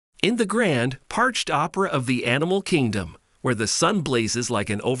In the grand, parched opera of the animal kingdom, where the sun blazes like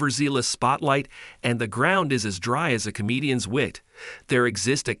an overzealous spotlight and the ground is as dry as a comedian's wit, there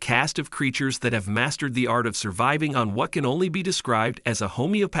exists a caste of creatures that have mastered the art of surviving on what can only be described as a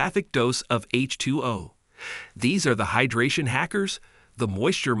homeopathic dose of H2O. These are the hydration hackers, the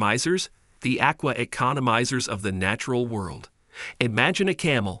moisture misers, the aqua economizers of the natural world. Imagine a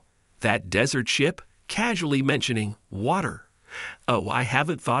camel, that desert ship, casually mentioning water. Oh, I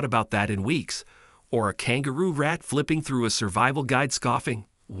haven't thought about that in weeks. Or a kangaroo rat flipping through a survival guide scoffing,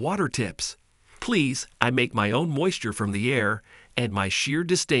 water tips. Please, I make my own moisture from the air and my sheer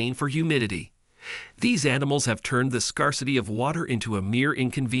disdain for humidity. These animals have turned the scarcity of water into a mere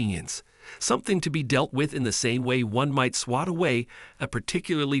inconvenience, something to be dealt with in the same way one might swat away a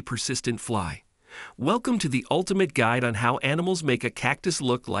particularly persistent fly. Welcome to the ultimate guide on how animals make a cactus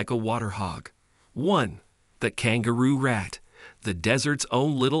look like a water hog. 1. The kangaroo rat, the desert's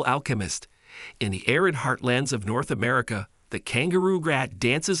own little alchemist. In the arid heartlands of North America, the kangaroo rat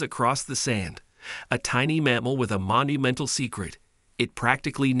dances across the sand, a tiny mammal with a monumental secret. It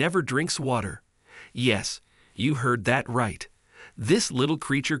practically never drinks water. Yes, you heard that right. This little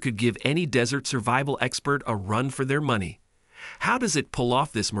creature could give any desert survival expert a run for their money. How does it pull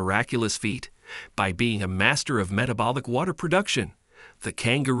off this miraculous feat? By being a master of metabolic water production. The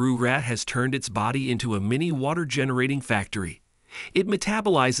kangaroo rat has turned its body into a mini water-generating factory. It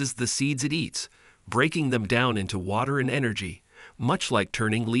metabolizes the seeds it eats, breaking them down into water and energy, much like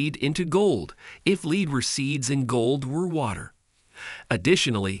turning lead into gold, if lead were seeds and gold were water.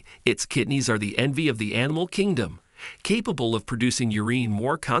 Additionally, its kidneys are the envy of the animal kingdom, capable of producing urine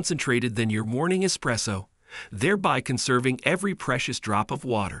more concentrated than your morning espresso, thereby conserving every precious drop of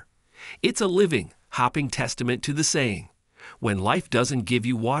water. It's a living, hopping testament to the saying, when life doesn't give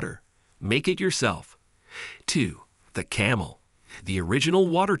you water, make it yourself. 2. The camel, the original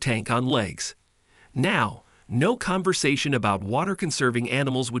water tank on legs. Now, no conversation about water-conserving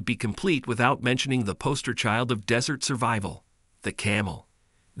animals would be complete without mentioning the poster child of desert survival, the camel.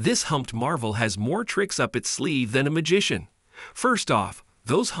 This humped marvel has more tricks up its sleeve than a magician. First off,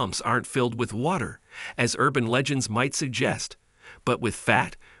 those humps aren't filled with water, as urban legends might suggest, but with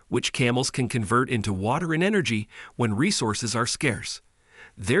fat, which camels can convert into water and energy when resources are scarce.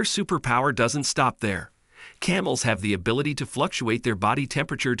 Their superpower doesn't stop there. Camels have the ability to fluctuate their body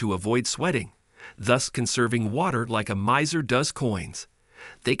temperature to avoid sweating, thus conserving water like a miser does coins.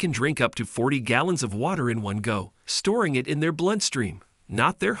 They can drink up to 40 gallons of water in one go, storing it in their bloodstream,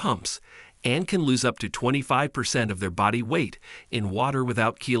 not their humps, and can lose up to 25% of their body weight in water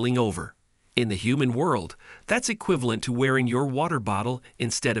without keeling over. In the human world, that's equivalent to wearing your water bottle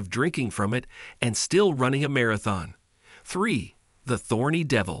instead of drinking from it and still running a marathon. 3. The thorny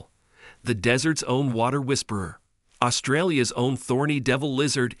devil, the desert's own water whisperer. Australia's own thorny devil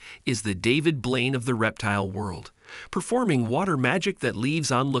lizard is the David Blaine of the reptile world, performing water magic that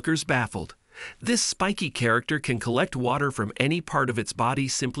leaves onlookers baffled. This spiky character can collect water from any part of its body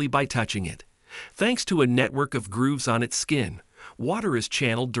simply by touching it. Thanks to a network of grooves on its skin, water is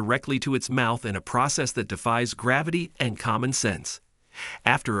channeled directly to its mouth in a process that defies gravity and common sense.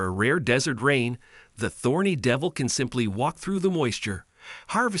 After a rare desert rain, the thorny devil can simply walk through the moisture,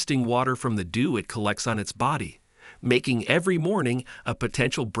 harvesting water from the dew it collects on its body, making every morning a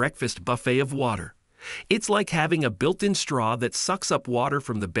potential breakfast buffet of water. It's like having a built-in straw that sucks up water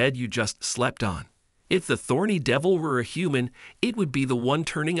from the bed you just slept on. If the thorny devil were a human, it would be the one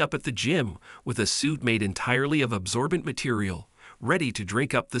turning up at the gym with a suit made entirely of absorbent material, ready to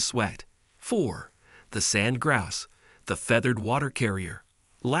drink up the sweat. 4. The sand grouse, the feathered water carrier.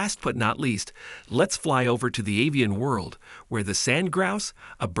 Last but not least, let's fly over to the avian world, where the sand grouse,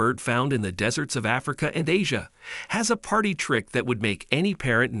 a bird found in the deserts of Africa and Asia, has a party trick that would make any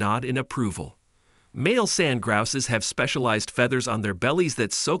parent nod in approval. Male sand grouses have specialized feathers on their bellies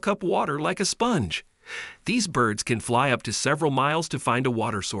that soak up water like a sponge. These birds can fly up to several miles to find a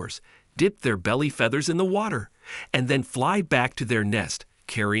water source, dip their belly feathers in the water, and then fly back to their nest,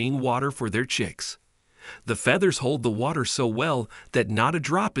 carrying water for their chicks. The feathers hold the water so well that not a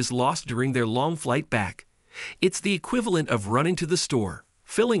drop is lost during their long flight back. It's the equivalent of running to the store,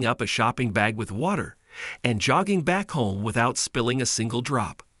 filling up a shopping bag with water, and jogging back home without spilling a single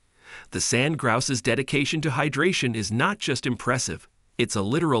drop. The sand grouse's dedication to hydration is not just impressive, it's a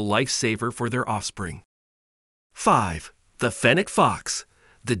literal lifesaver for their offspring. 5. The fennec fox,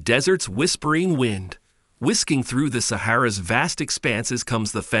 the desert's whispering wind. Whisking through the Sahara's vast expanses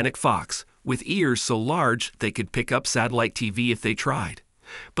comes the fennec fox, with ears so large they could pick up satellite TV if they tried.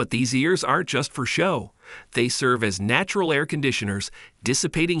 But these ears aren't just for show. They serve as natural air conditioners,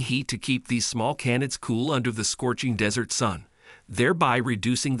 dissipating heat to keep these small canids cool under the scorching desert sun. thereby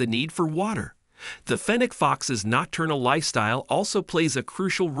reducing the need for water. The fennec fox's nocturnal lifestyle also plays a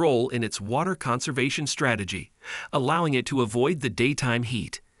crucial role in its water conservation strategy, allowing it to avoid the daytime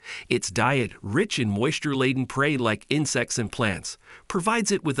heat. Its diet, rich in moisture-laden prey like insects and plants,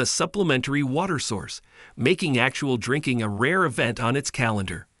 provides it with a supplementary water source, making actual drinking a rare event on its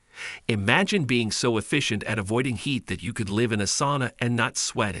calendar. Imagine being so efficient at avoiding heat that you could live in a sauna and not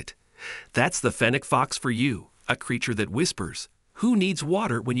sweat it. That's the fennec fox for you, a creature that whispers. Who needs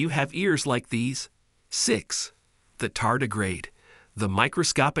water when you have ears like these? 6. The tardigrade, the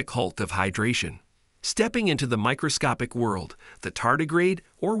microscopic halt of hydration. Stepping into the microscopic world, the tardigrade,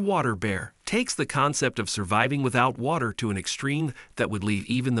 or water bear, takes the concept of surviving without water to an extreme that would leave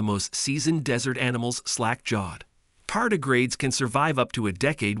even the most seasoned desert animals slack-jawed. Tardigrades can survive up to a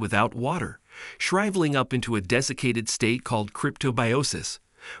decade without water, shriveling up into a desiccated state called cryptobiosis,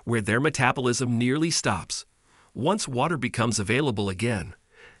 where their metabolism nearly stops. Once water becomes available again,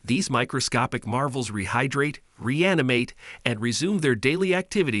 these microscopic marvels rehydrate, reanimate, and resume their daily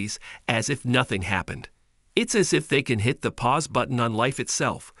activities as if nothing happened. It's as if they can hit the pause button on life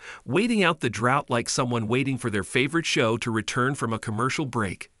itself, waiting out the drought like someone waiting for their favorite show to return from a commercial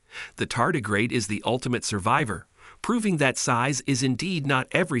break. The tardigrade is the ultimate survivor, proving that size is indeed not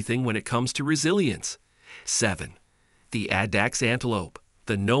everything when it comes to resilience. 7. The Addax antelope,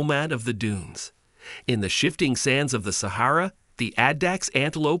 the nomad of the dunes. In the shifting sands of the Sahara, the Addax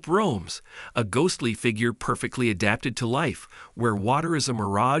antelope roams, a ghostly figure perfectly adapted to life, where water is a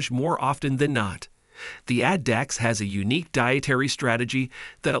mirage more often than not. The Addax has a unique dietary strategy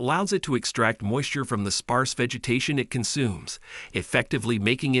that allows it to extract moisture from the sparse vegetation it consumes, effectively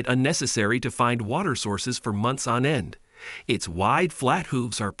making it unnecessary to find water sources for months on end. Its wide, flat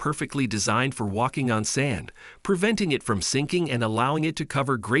hooves are perfectly designed for walking on sand, preventing it from sinking and allowing it to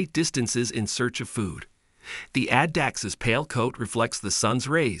cover great distances in search of food. The Addax's pale coat reflects the sun's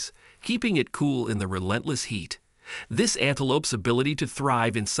rays, keeping it cool in the relentless heat. This antelope's ability to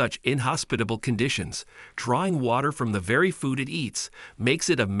thrive in such inhospitable conditions, drawing water from the very food it eats, makes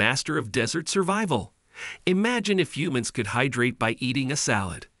it a master of desert survival. Imagine if humans could hydrate by eating a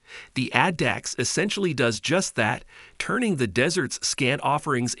salad. The Addax essentially does just that, turning the desert's scant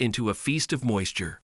offerings into a feast of moisture.